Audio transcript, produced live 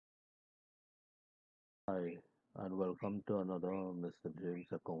Hi, and welcome to another Mr. James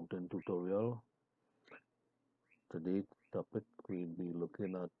Accountant tutorial. Today's topic we'll be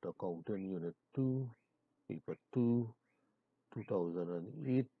looking at Accounting Unit 2, Paper 2,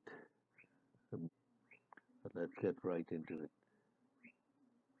 2008. Let's get right into it.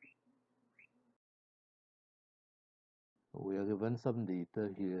 We are given some data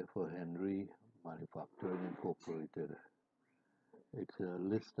here for Henry Manufacturing Incorporated. It's a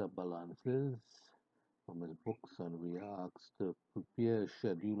list of balances from his books, and we are asked to prepare a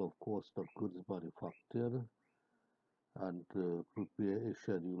schedule of cost of goods manufactured and prepare a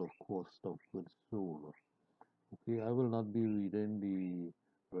schedule of cost of goods sold. Okay, I will not be reading the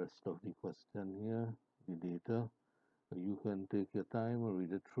rest of the question here, the data. You can take your time and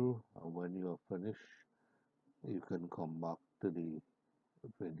read it through, and when you are finished, you can come back to the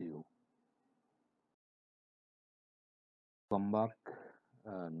video. Come back,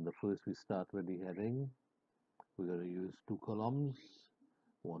 and first we start with the heading. We're going to use two columns,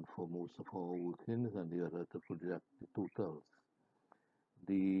 one for most of our workings and the other to project the totals.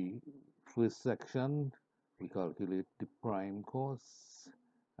 The first section, we calculate the prime costs,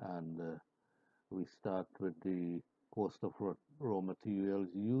 and we start with the cost of raw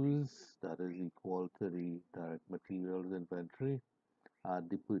materials used, that is equal to the direct materials inventory, add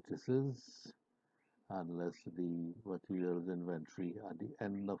the purchases, and less the materials inventory. At the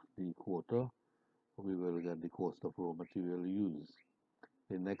end of the quarter, we will get the cost of raw material used.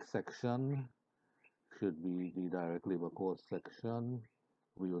 The next section should be the direct labor cost section.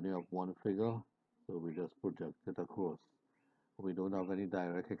 We only have one figure, so we just project it across. We don't have any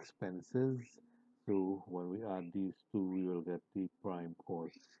direct expenses, so when we add these two, we will get the prime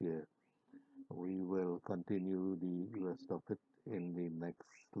costs here. We will continue the rest of it in the next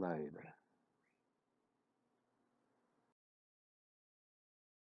slide.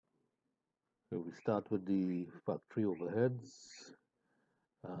 So we start with the factory overheads,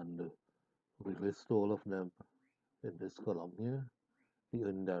 and we list all of them in this column here. The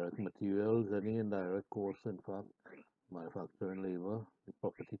indirect materials, any indirect costs, in fact, manufacturing labor, the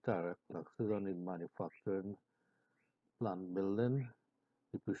property tariff, taxes on the manufacturing plant building,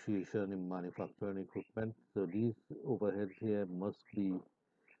 depreciation in manufacturing equipment. So these overheads here must be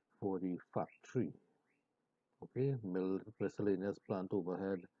for the factory. Okay, mill, miscellaneous plant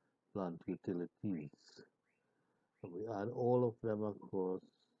overhead, plant utilities. So we add all of them across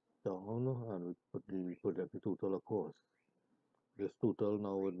down and we put the projected total across. This total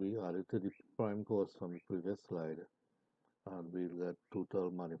now will be added to the prime cost from the previous slide, and we'll get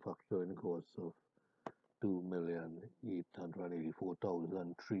total manufacturing costs of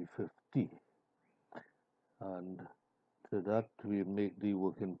 2,884,350. And to that we make the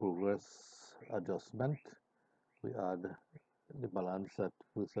work in progress adjustment. We add the balance at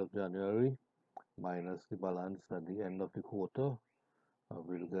 1st of January minus the balance at the end of the quarter, and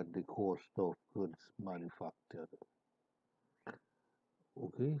we'll get the cost of goods manufactured.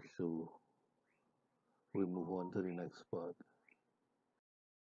 Okay, so we move on to the next part.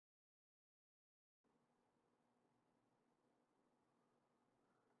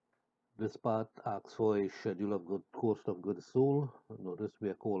 This part asks for a schedule of good cost of goods sold. Notice we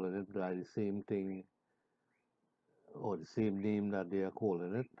are calling it by the same thing or the same name that they are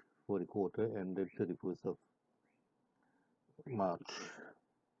calling it for the quarter ended 31st of March.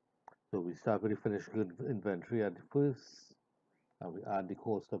 So we start with the finished goods inventory at the first, and we add the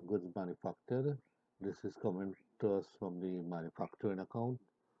cost of goods manufactured. This is coming to us from the manufacturing account,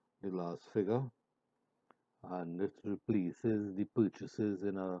 the last figure, and this replaces the purchases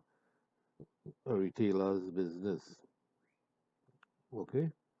in a retailer's business.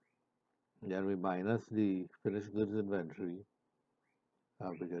 Okay, then we minus the finished goods inventory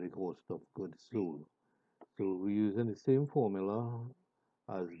and we get the cost of goods sold. So we're using the same formula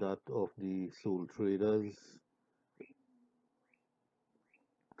as that of the sole traders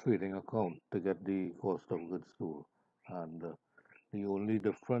trading account to get the cost of goods sold, and the only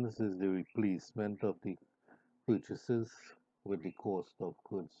difference is the replacement of the purchases with the cost of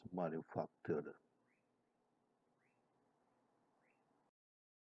goods manufactured.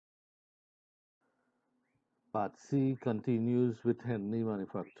 Part C continues with Henry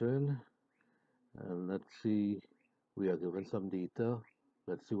Manufacturing. Let's see, we are given some data.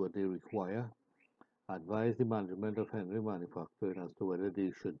 Let's see what they require. Advise the management of Henry Manufacturing as to whether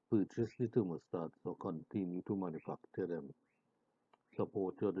they should purchase the thermostats or continue to manufacture them.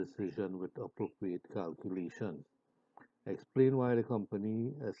 Support your decision with appropriate calculations. Explain why the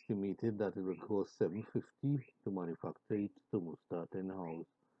company estimated that it would cost $750 to manufacture each thermostat in-house,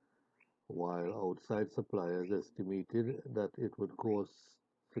 while outside suppliers estimated that it would cost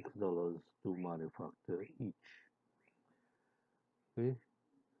 $6 to manufacture each. Okay,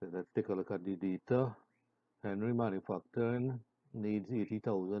 so let's take a look at the data. Henry Manufacturing needs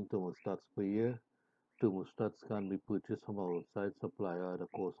 80,000 thermostats per year. Thermostats can be purchased from outside supplier at a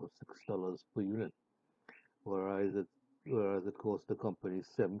cost of $6 per unit, whereas it costs the company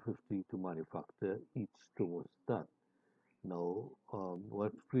 $7.50 to manufacture each thermostat. Now,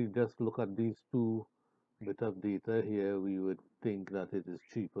 what we just look at these two bit of data here, we would think that it is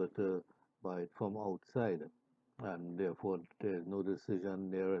cheaper to buy it from outside, and therefore there's no decision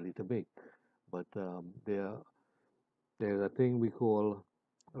there really to make. But there's a thing we call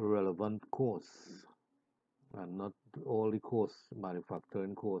relevant costs, and not all the costs,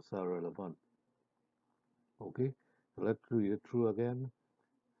 manufacturing costs, are relevant. Okay, so let's read it through again.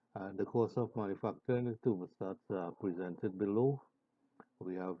 The cost of manufacturing the thermostats are presented below.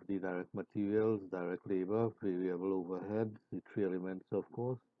 We have the direct materials, direct labor, variable overhead, the three elements of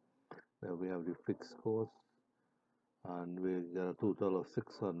course. Then we have the fixed costs, and we get a total of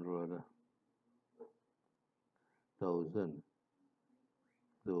 600,000.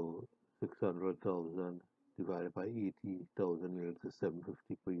 So 600,000 divided by 80,000 units is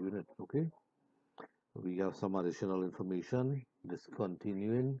 750 per unit. Okay. We have some additional information.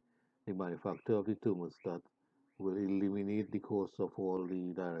 Discontinuing the manufacture of the thermostat will eliminate the cost of all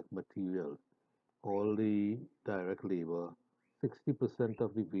the direct materials, all the direct labor, 60%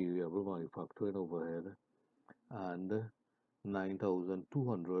 of the variable manufacturing overhead, and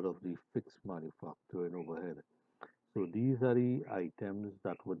 9,200 of the fixed manufacturing overhead. So these are the items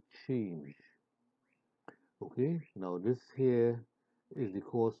that would change. Okay, now this here is the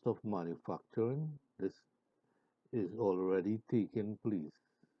cost of manufacturing. This is already taken place.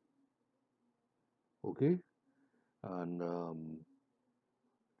 Okay, and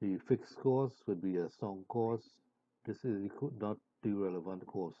the fixed cost would be a sunk cost. This is not the relevant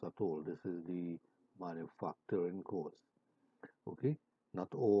cost at all. This is the manufacturing cost. Okay,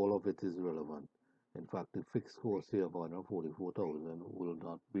 not all of it is relevant. In fact, the fixed cost here of 144,000 will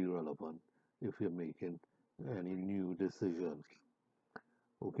not be relevant if you're making any new decisions.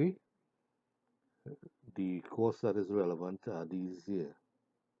 Okay, the cost that is relevant are these here.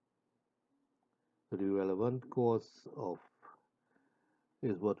 So the relevant costs of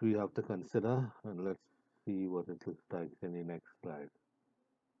is what we have to consider, and let's see what it looks like in the next slide.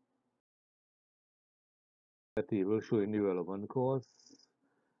 A table showing the relevant costs,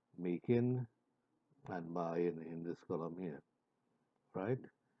 making and buying in this column here, right?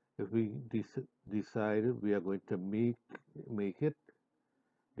 If we decide we are going to make it,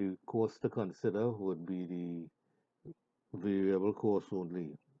 the cost to consider would be the variable cost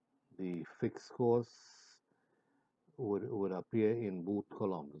only. The fixed costs would appear in both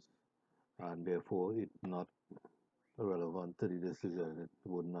columns, and therefore it's not relevant to the decision. It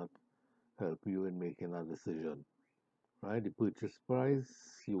would not help you in making a decision, right? The purchase price,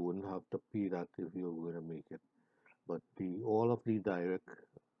 you wouldn't have to pay that if you're going to make it, but all of the direct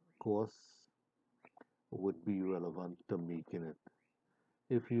costs would be relevant to making it.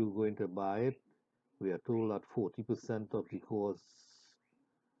 If you're going to buy it, we are told that 40% of the costs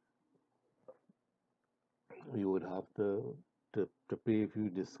you would have to pay if you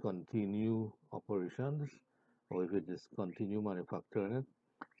discontinue operations or if you discontinue manufacturing it.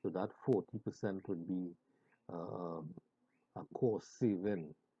 So that 40% would be uh, a cost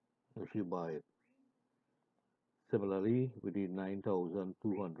saving if you buy it. Similarly, with the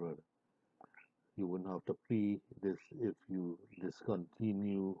 9,200, you wouldn't have to pay this if you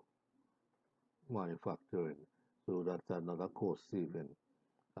discontinue manufacturing. So that's another cost saving.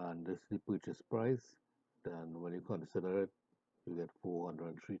 And this is the purchase price. Then when you consider it, you get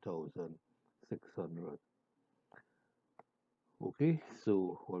 403,600. Okay,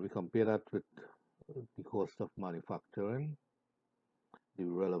 so when we compare that with the cost of manufacturing, the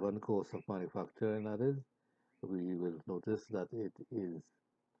relevant cost of manufacturing that is, we will notice that it is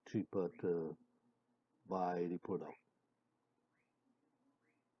cheaper to buy the product.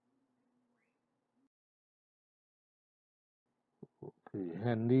 Okay,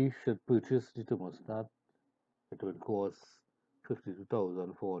 Handy should purchase the thermostat. It would cost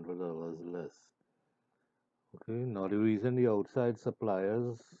 $52,400 less. Okay, now the reason the outside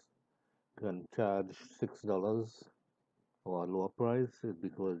suppliers can charge $6 or a lower price is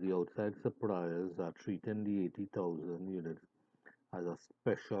because the outside suppliers are treating the 80,000 units as a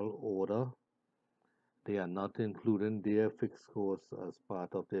special order. They are not including their fixed costs as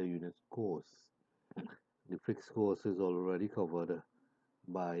part of their unit cost. The fixed cost is already covered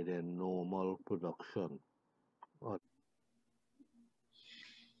by their normal production.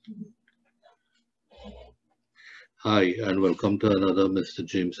 Hi, and welcome to another Mr.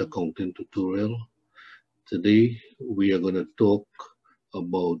 James accounting tutorial. Today we are going to talk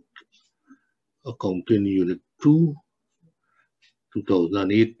about accounting unit 2,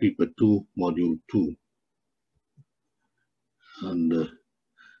 2008 paper 2, module 2. And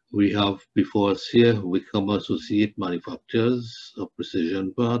we have before us here Wickham Associate Manufacturers of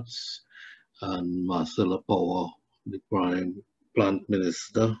Precision Parts and Marcella Power, the Prime Plant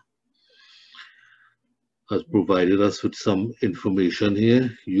Minister, has provided us with some information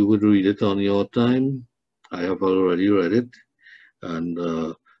here. You would read it on your time. I have already read it. And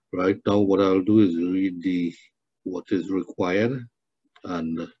right now what I'll do is read what is required,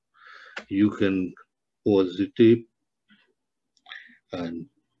 and you can pause the tape and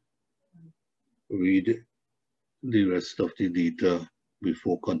read the rest of the data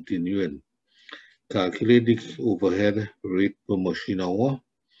before continuing. Calculate the overhead rate per machine hour.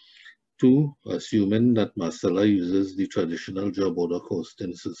 2. Assuming that Marcella uses the traditional job order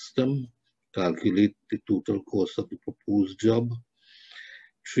costing system, calculate the total cost of the proposed job.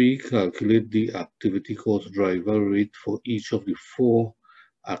 3. Calculate the activity cost driver rate for each of the 4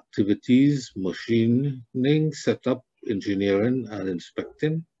 activities: machining, setup, engineering, and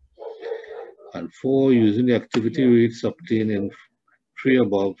inspecting. And 4. Using the activity rates obtained in 3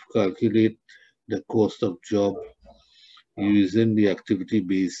 above, calculate the cost of job using the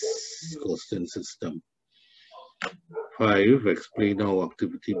activity-based costing system. 5. Explain how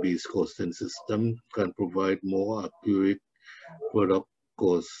activity-based costing system can provide more accurate product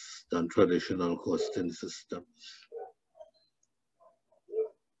costs than traditional costing systems.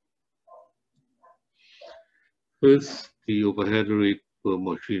 First, the overhead rate per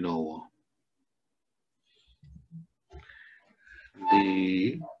machine hour.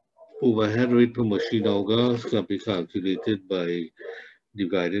 The overhead rate per machine hour can be calculated by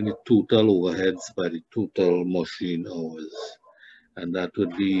dividing the total overheads by the total machine hours. And that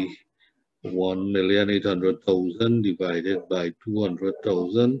would be 1,800,000 divided by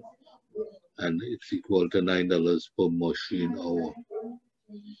 200,000, and it's equal to $9 per machine hour.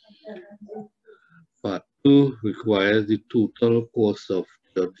 Part 2 requires the total cost of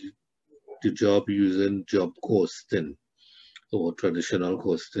the job using job costing or traditional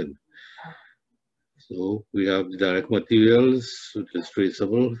costing. So we have the direct materials, which is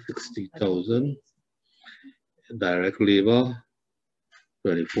traceable, 60,000. Direct labor,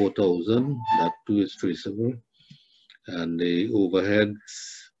 24,000. That too is traceable. And the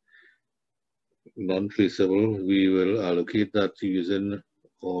overheads, non-traceable, we will allocate that using,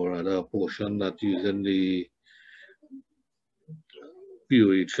 or rather a portion that using the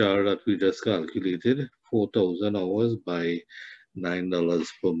POHR that we just calculated, 4,000 hours by $9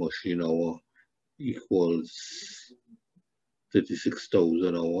 per machine hour equals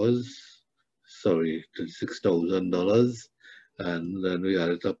 36,000 hours. Sorry, $36,000. And then we add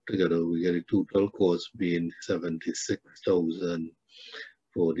it up together, we get a total cost being 76,000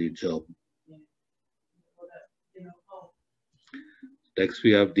 for the job. Next,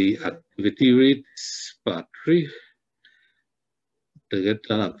 we have the activity rates, part 3. To get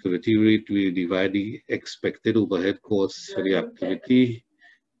an activity rate, we divide the expected overhead costs for the activity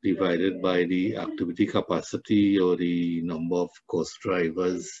divided by the activity capacity or the number of cost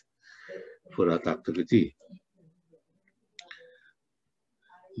drivers for that activity.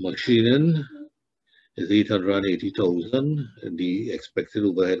 Machining is 880,000, the expected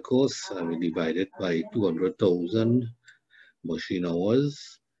overhead costs, and we divide it by 200,000 machine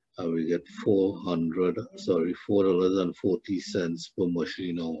hours, and we get $4.40 per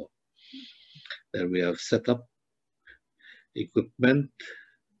machine hour. Then we have setup equipment,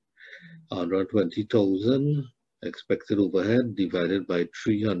 120,000 expected overhead divided by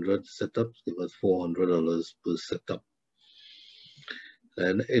 300 setups give us $400 per setup.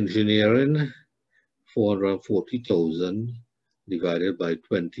 Then engineering, 440,000 divided by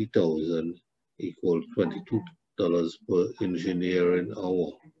 20,000 equals $22 per engineering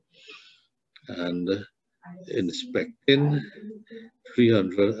hour. And inspecting,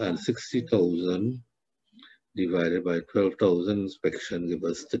 360,000 divided by 12,000 inspection give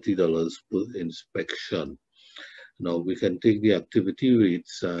us $30 per inspection. Now we can take the activity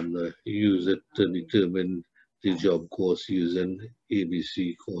rates and use it to determine the job cost using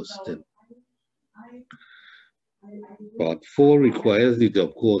ABC costing. Part 4 requires the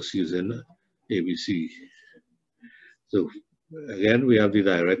job cost using ABC. So again, we have the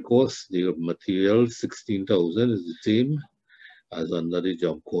direct cost. The material, 16,000, is the same as under the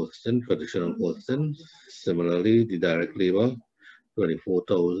job costing, traditional costing. Similarly, the direct labor,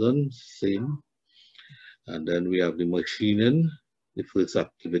 24,000, same. And then we have the machining, the first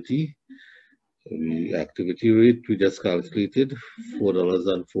activity, The activity rate we just calculated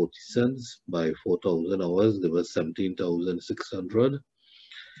 $4.40 by 4,000 hours give us 17,600.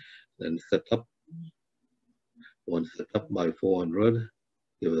 Then set up by 400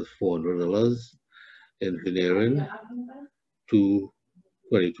 give us $400. Engineering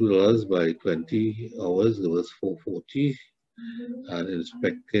 $22 by 20 hours give us 440, and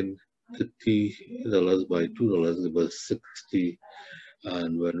inspecting $30 by $2 give us 60.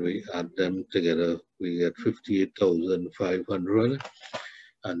 And when we add them together, we get 58,500.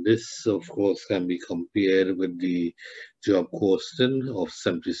 And this, of course, can be compared with the job costing of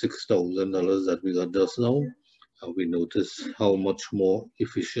 $76,000 that we got just now. And we notice how much more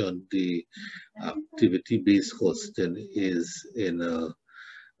efficient the activity-based costing is in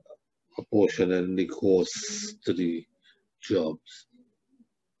apportioning the costs to the jobs.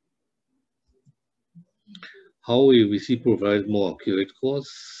 How ABC provides more accurate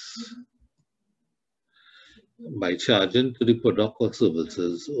costs? By charging to the product or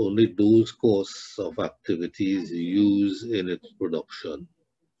services only those costs of activities used in its production.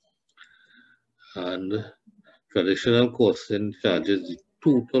 And traditional costing charges the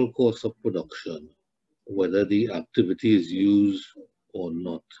total cost of production, whether the activity is used or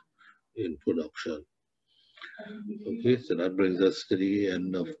not in production. Okay, so that brings us to the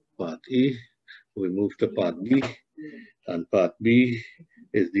end of part A. We move to part B, and part B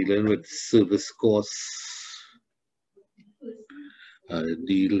is dealing with service costs. And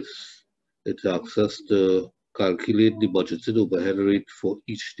it asks us to calculate the budgeted overhead rate for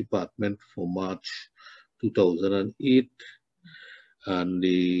each department for March 2008, and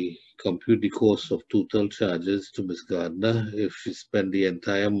compute the cost of total charges to Ms. Gardner if she spent the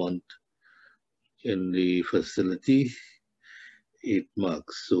entire month in the facility, 8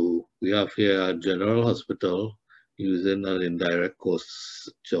 marks. So we have here a general hospital using an indirect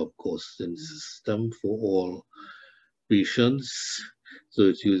cost job costing system for all patients. So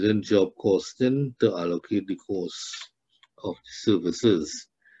it's using job costing to allocate the cost of the services.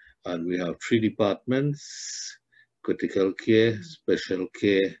 And we have 3 departments: critical care, special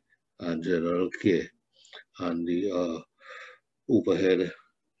care, and general care. And the overhead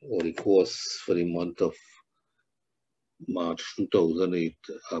or the costs for the month of March 2008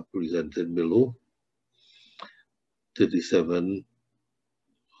 are presented below.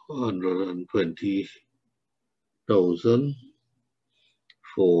 $3,720,000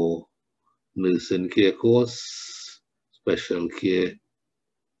 for nursing care costs, special care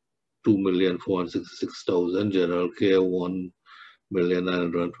 $2,466,000, general care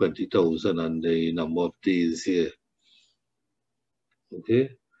 $1,920,000, and the number of days here.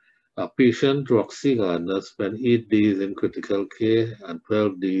 Okay, our patient Roxy Gardner spent 8 days in critical care and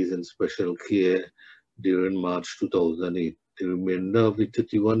 12 days in special care during March 2008. The remainder of the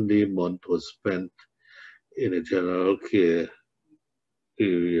 31-day month was spent in a general care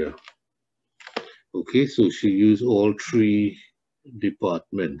area. Okay, so she used all 3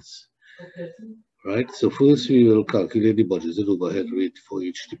 departments. Right, so first we will calculate the budgeted overhead rate for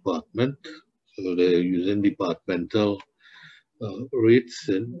each department. So they're using departmental rates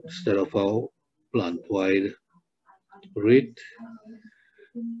instead of our plant-wide rate.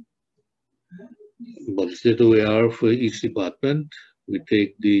 Budgeted OAR for each department. We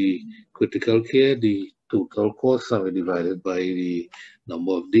take the critical care, the total cost, and we divide it by the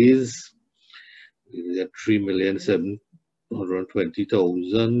number of days. We get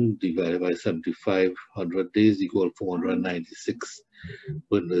 3,720,000 divided by 7,500 days equal 496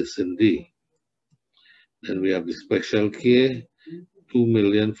 per nursing day. Then we have the special care,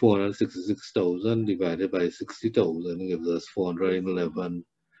 2,466,000 divided by 60,000 gives us $411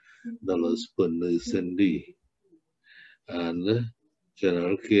 per nursing day. And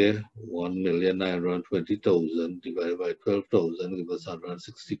general care, 1,920,000 divided by 12,000 gives us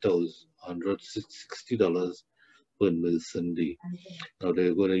 $160 per nursing day. Now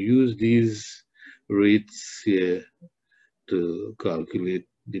they're going to use these rates here to calculate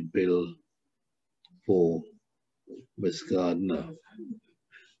the bill for Ms. Gardner.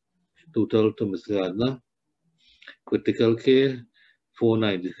 Total to Ms. Gardner: critical care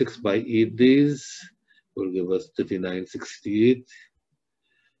 496 by 8 days will give us 3968.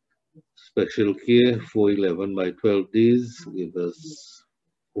 Special care 411 by 12 days give us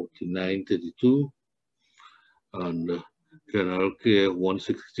 4932. And general care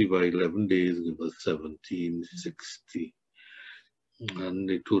 160 by 11 days give us 1760. And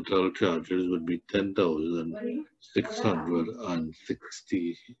the total charges would be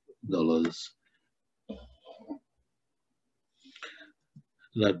 $10,660.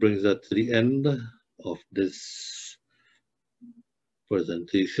 That brings us to the end of this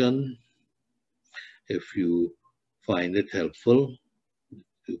presentation. If you find it helpful,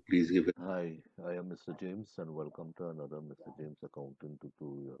 please give it. Hi, I am Mr. James and welcome to another Mr. James Accounting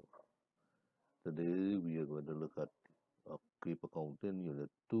tutorial. Today we are going to look at Keep Accounting Unit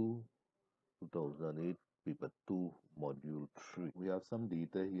 2, 2008, Paper 2, Module 3. We have some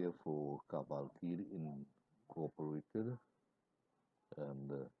data here for Cavalcade Incorporated,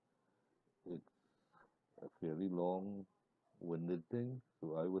 and it's a fairly long-winded thing,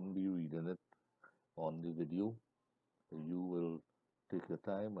 so I wouldn't be reading it on the video. You will take your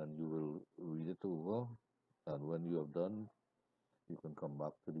time and you will read it over, and when you have done, you can come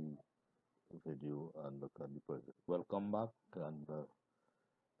back to the video and look at the present. Welcome back, and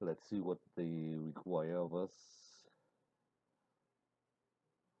let's see what they require of us.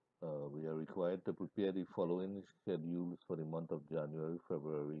 We are required to prepare the following schedules for the month of January,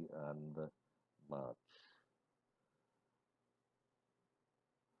 February, and March.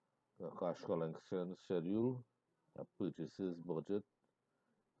 A cash collection schedule, a purchases budget,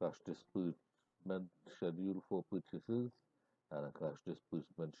 cash disbursement schedule for purchases, and a cash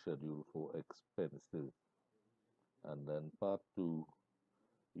disbursement schedule for expenses. And then part 2,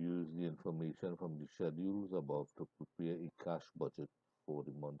 use the information from the schedules above to prepare a cash budget for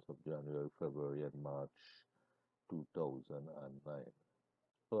the months of January, February, and March 2009.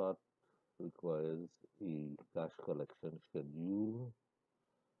 Part requires a cash collection schedule,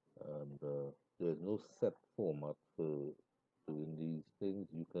 and there's no set format for doing these things.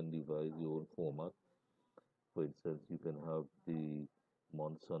 You can devise your own format. For instance, you can have the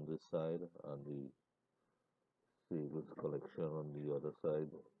months on this side and the sales collection on the other side.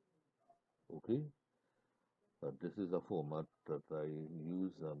 Okay, this is a format that I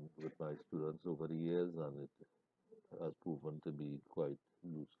use with my students over the years, and it has proven to be quite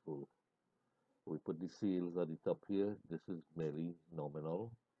useful. We put the sales at the top here. This is merely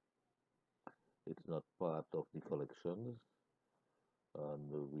nominal. It's not part of the collections.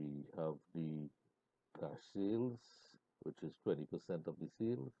 And we have the cash sales, which is 20% of the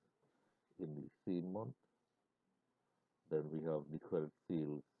sales in the same month. Then we have the credit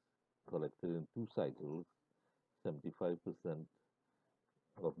sales collected in 2 cycles. 75%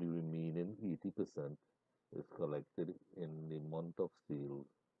 of the remaining 80% is collected in the month of sales,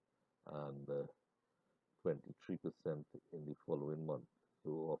 and 23% in the following month.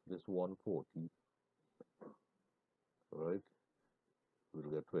 So of this 140, right,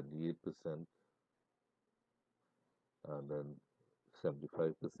 we'll get 28%, and then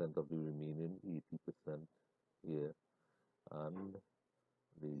 75% of the remaining 80% here, and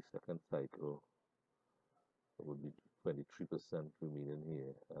the second cycle would be 23% remaining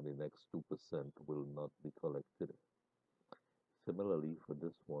here, and the next 2% will not be collected. Similarly, for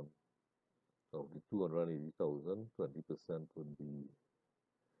this one, of the 280,000, 20% would be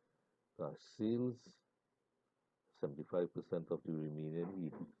cash sales, 75% of the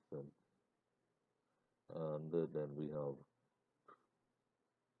remaining 80%, and then we have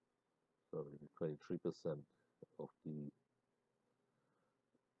 23% of the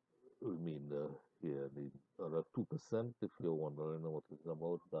remainder here. The other 2%, if you're wondering what it's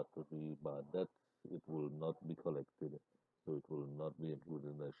about, that would be bad debt. It will not be collected, so it will not be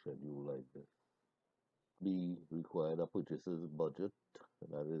included in a schedule like this. We require a purchases budget.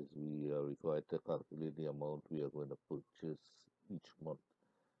 That is, we are required to calculate the amount we are going to purchase each month,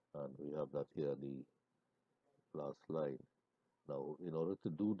 and we have that here, the last line. Now, in order to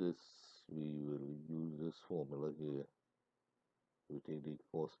do this, we will use this formula here. We take the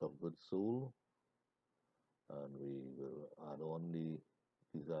cost of goods sold, and we will add on the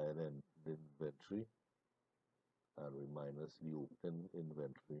desired inventory, and we minus the open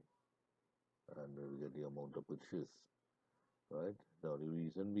inventory, and we get the amount of purchase. Right now, the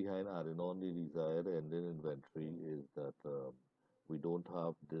reason behind adding on the desired ending inventory is that we don't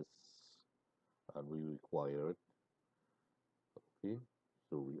have this, and we require it. Okay,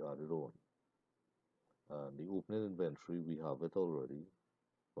 so we add it on. And the opening inventory, we have it already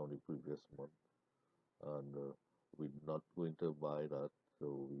from the previous month, and we're not going to buy that,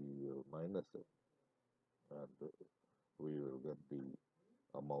 so we will minus it, and we will get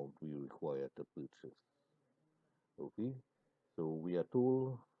the amount we require to purchase. Okay, so we are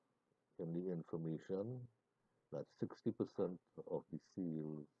told in the information that 60% of the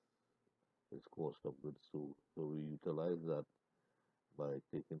sales is cost of goods sold. So we utilize that by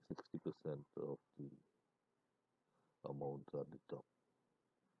taking 60% of the amount at the top.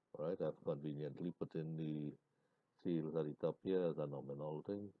 All right, I've conveniently put in the sales at the top here as a nominal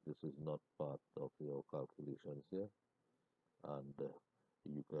thing. This is not part of your calculations here, and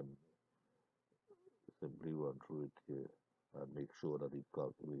you can simply run through it here and make sure that the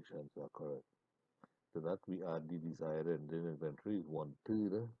calculations are correct. To that, we add the desired ending inventory is one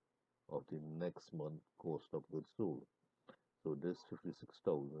third of the next month cost of goods sold. So this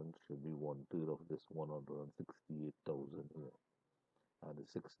 56,000 should be one third of this 168,000 here. And the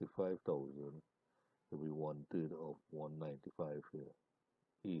 65,000 should be one third of 195 here.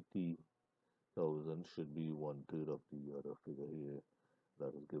 80,000 should be one third of the other figure here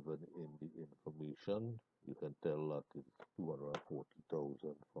that is given in the information. You can tell that it's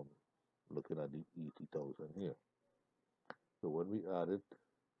 240,000 from looking at the 80,000 here. So when we added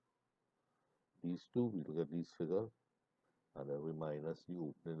these two, we look at these figures and then we minus the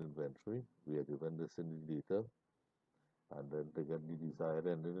opening inventory. We are given this in the data, and then to get the desired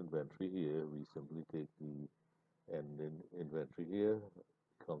ending inventory here, we simply take the ending inventory here,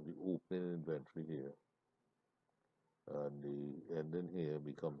 becomes the opening inventory here, and the ending here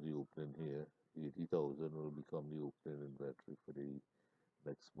becomes the opening here. 80,000 will become the opening inventory for the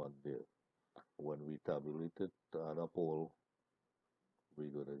next month there. When we tabulate it, add up all, we're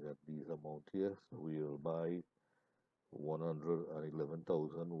going to get these amount here. So we will buy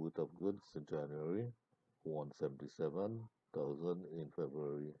 111,000 worth of goods in January, 177,000 in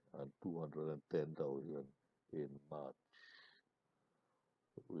February, and 210,000 in March.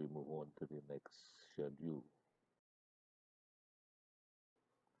 We move on to the next schedule.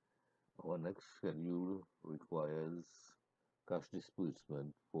 Our next schedule requires cash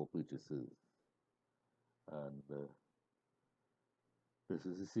disbursement for purchases, and this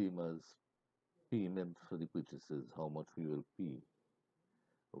is the same as payment for the purchases, how much we will pay.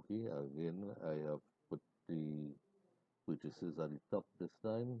 Okay, again, I have put the purchases at the top this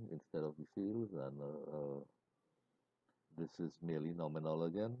time instead of the sales, and this is merely nominal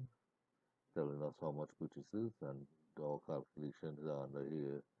again, telling us how much purchases, and our calculations are under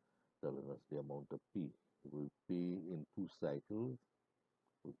here telling us the amount of P. We pay in two cycles.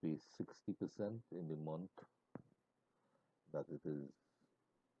 We pay 60% in the month that it is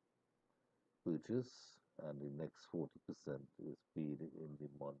purchased, and the next 40% is paid in the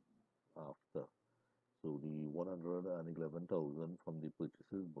month after. So the 111,000 from the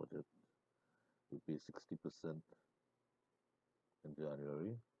purchases budget, we pay 60% in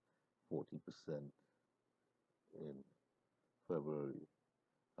January, 40% in February.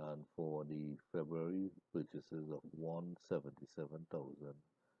 And for the February purchases of 177,000,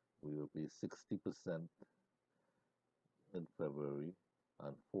 we will pay 60% in February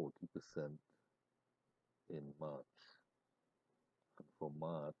and 40% in March. And for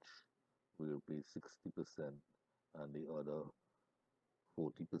March, we will pay 60% and the other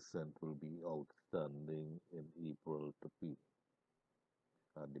 40% will be outstanding in April to pay.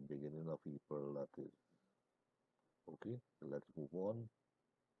 At the beginning of April, that is. Okay, let's move on.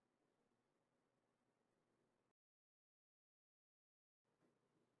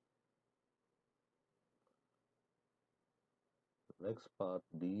 Next part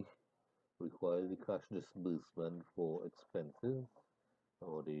D requires the cash disbursement for expenses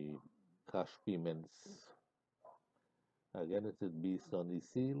or the cash payments. Again, it is based on the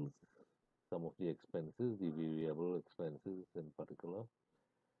sales, some of the expenses, the variable expenses in particular.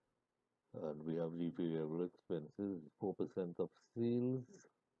 And we have the variable expenses, 4% of sales,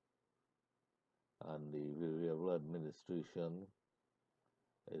 and the variable administration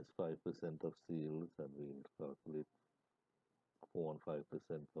is 5% of sales, and we calculate 4 and 5%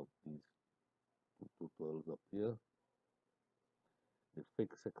 of these two totals up here. The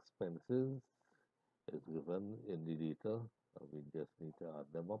fixed expenses is given in the data. We just need to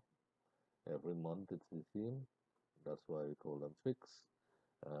add them up. Every month it's the same. That's why we call them fixed.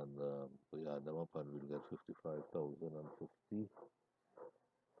 And we add them up and we'll get 55,050.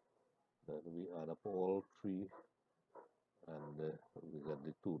 Then we add up all three and we get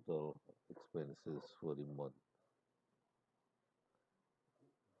the total expenses for the month.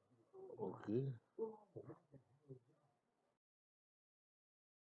 Okay.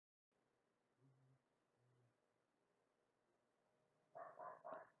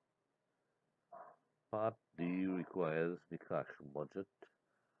 Part D requires the cash budget,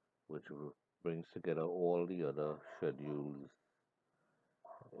 which brings together all the other schedules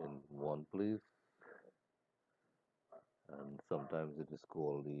in one place, and sometimes it is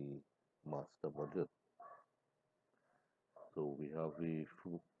called the master budget. So we have the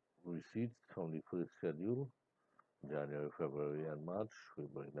receipts from the first schedule, January, February, and March. We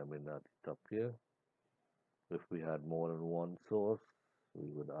bring them in at the top here. If we had more than one source, we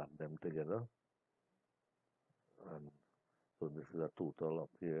would add them together. And so this is a total up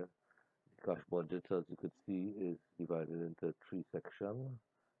here. The cash budget, as you could see, is divided into three sections: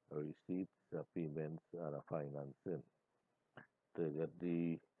 a receipts, a payments, and a financing. To get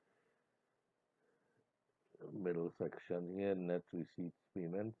the middle section here, net receipts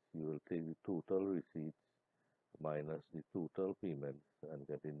payments, you will take the total receipts minus the total payments and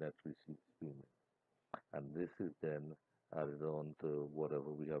get the net receipts payment. And this is then added on to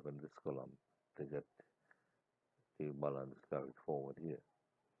whatever we have in this column to get the balance carried forward here.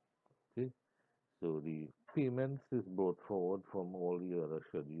 Okay, so the payments is brought forward from all the other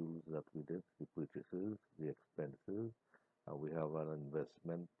schedules that we did, the purchases, the expenses, and we have an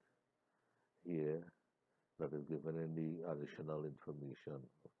investment here that is given in the additional information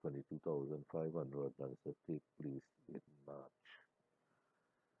of 22,500 that is to take place in March.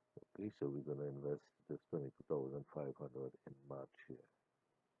 Okay, so we're going to invest this 22,500 in March here.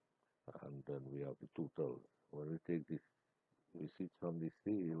 And then we have the total. When we take this receipts from the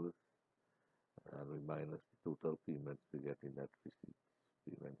sales and we minus the total payments, we get the net receipts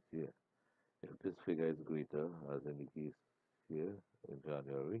payments here. If this figure is greater, as in the case here in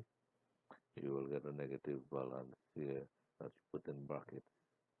January, you will get a negative balance here that you put in brackets.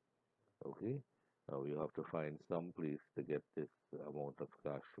 Okay, now you have to find some place to get this amount of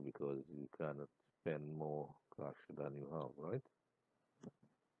cash because you cannot spend more cash than you have, right?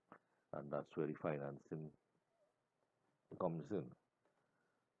 And that's where the financing comes in.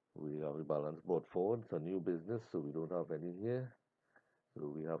 We have a balance brought forward. It's a new business, so we don't have any here. So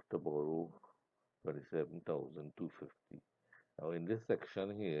we have to borrow 27,250. Now in this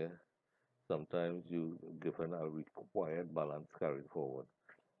section here, sometimes you given a required balance carried forward.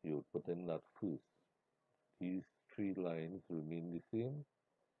 You put in that first. These three lines remain the same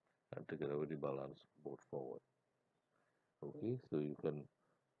and together with the balance brought forward. Okay, so you can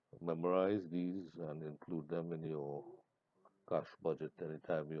memorize these and include them in your cash budget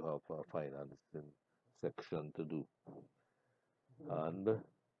anytime you have a financing section to do. And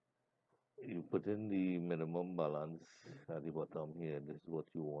you put in the minimum balance at the bottom here. This is what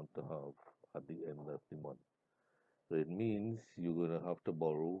you want to have at the end of the month. So it means you're going to have to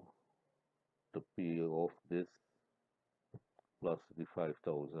borrow to pay off this plus the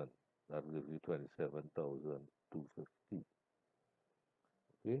 5,000. That gives you 27,250.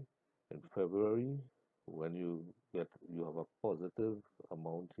 Okay. In February, when you have a positive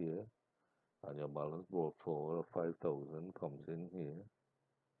amount here, and your balance brought forward of 5,000 comes in here.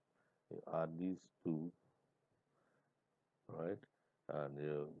 You add these two, right? And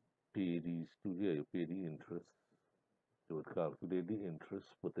you pay these two here. You pay the interest. You would calculate the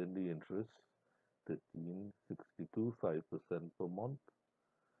interest, put in the interest, 1362, 5% per month.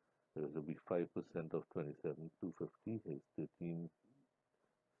 There will be 5% of 27,250 is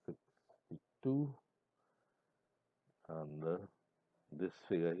 1362, and this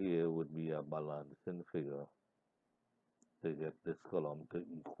figure here would be a balancing figure to get this column to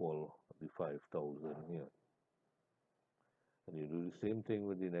equal the 5,000 here. And you do the same thing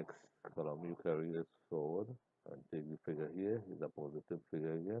with the next column. You carry this forward and take the figure here, is a positive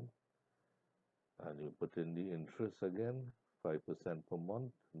figure again. And you put in the interest again, 5% per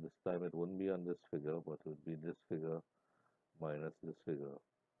month. This time it wouldn't be on this figure, but it would be this figure minus this figure.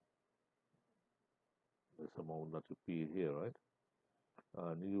 This amount that you paid here, right?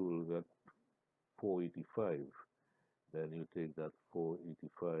 And you will get 485. Then you take that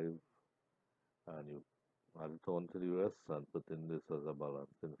 485 and you add it on to the rest and put in this as a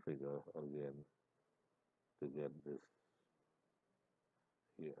balancing figure again to get this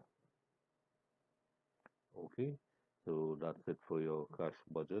here. Okay, so that's it for your cash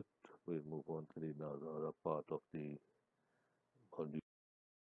budget. We'll move on to the other part of the audio.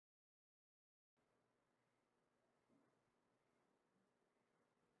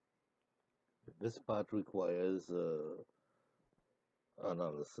 This part requires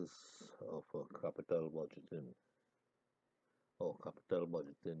analysis of capital budgeting or capital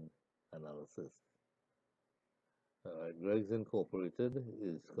budgeting analysis. Greggs Incorporated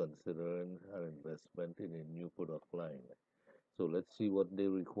is considering an investment in a new product line. So let's see what they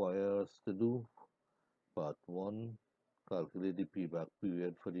require us to do. Part 1, calculate the payback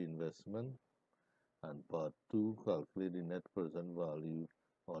period for the investment. And part 2, calculate the net present value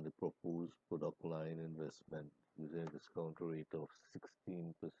on the proposed product line investment using a discount rate of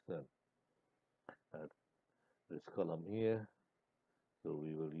 16%. At this column here, so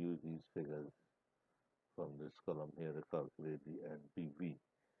we will use these figures from this column here to calculate the NPV.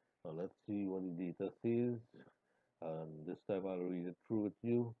 Now let's see what the data says, and this time I'll read it through with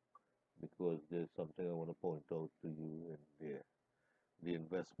you because there's something I want to point out to you in there. The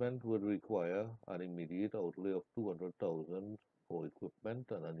investment would require an immediate outlay of 200,000 for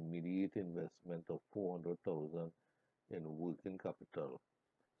equipment and an immediate investment of 400,000 in working capital.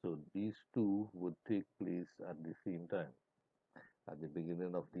 So these two would take place at the same time, at the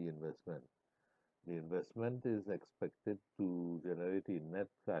beginning of the investment. The investment is expected to generate a net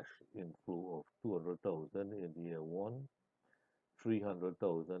cash inflow of 200,000 in year one,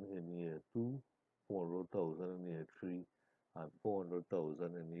 300,000 in year two, 400,000 in year three, and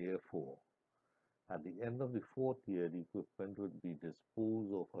 400,000 in year four. At the end of the fourth year, the equipment would be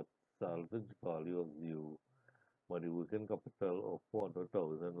disposed of at salvage value of zero, but the working capital of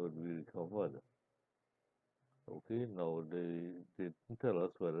 400,000 would be recovered. Okay, now they didn't tell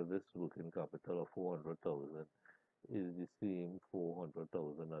us whether this working capital of 400,000 is the same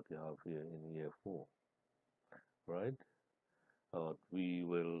 400,000 that you have here in year four, right? We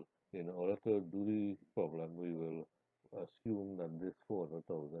will, in order to do the problem, we will assume that this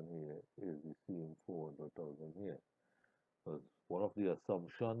 400,000 here is the same 400,000 here. Because one of the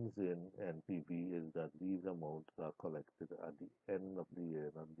assumptions in NPV is that these amounts are collected at the end of the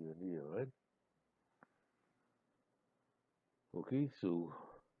year, not during the year, right? Okay, so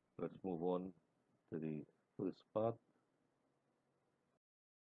let's move on to the first part.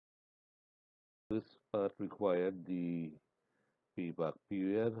 This part required the payback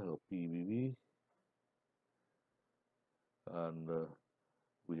period or PBB, and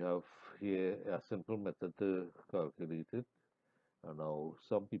we have here a simple method to calculate it. And now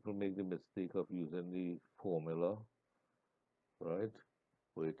some people make the mistake of using the formula, right?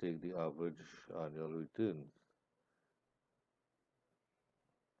 Where you take the average annual returns,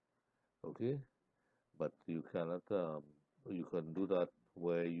 okay? But you cannot, you can do that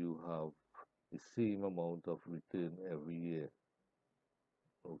where you have the same amount of return every year,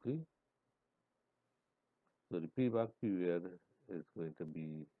 okay? So the payback period is going to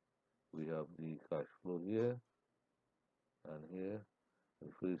be, we have the cash flow here and here.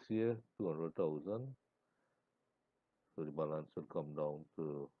 The first year, 200,000. So the balance will come down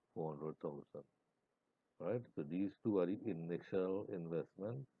to 400,000, right? So these two are the initial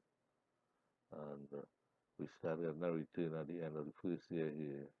investment, and we start getting a return at the end of the first year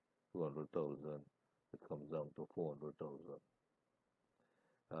here, 200,000. It comes down to 400,000,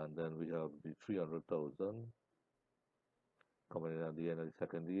 and then we have the 300,000 coming in at the end of the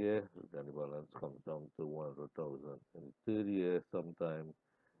second year. Then the balance comes down to 100,000. In the third year, sometime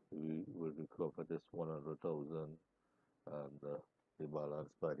we will recover this 100,000, and the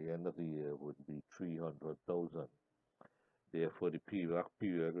balance by the end of the year would be 300,000. Therefore, the payback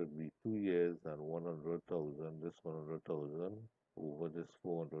period would be 2 years and 100,000. This 100,000 over this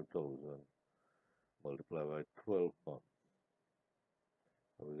 400,000 multiplied by 12 months.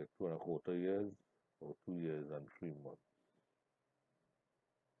 So we get 2.25 years or 2 years and 3 months.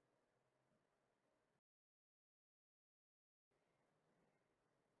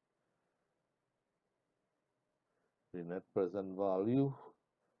 The net present value,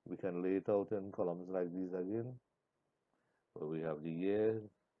 we can lay it out in columns like these again. So we have the year,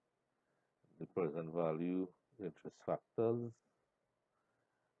 the present value, interest factors,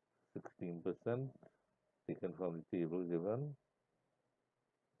 16% taken from the table given,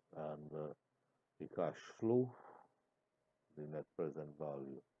 and the cash flow, the net present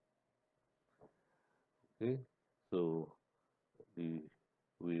value. Okay, so the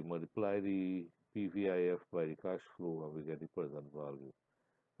we multiply the PVIF by the cash flow and we get the present value.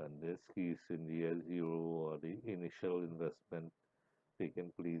 And this case in the year zero, or the initial investment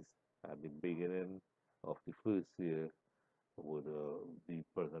taking place at the beginning of the first year, would the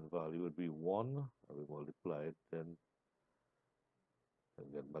present value would be 1, and we multiply it then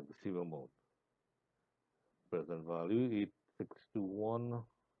and get back the same amount. Present value 8621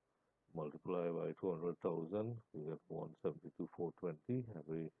 multiply by 200,000, we get 172,420, and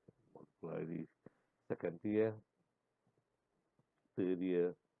we multiply the second year, third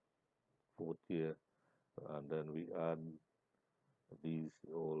year, fourth year, and then we add these,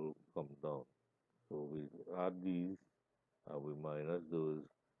 all come down. So we add these and we minus those,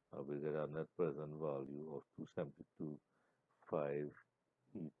 and we get a net present value of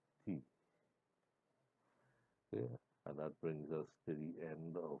 272,580. Okay, and that brings us to the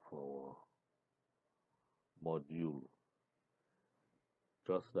end of our module.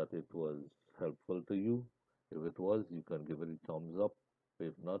 Trust that it was helpful to you. If it was, you can give it a thumbs up.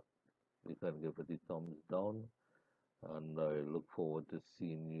 If not, you can give it a thumbs down. And I look forward to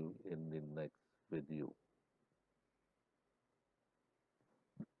seeing you in the next video.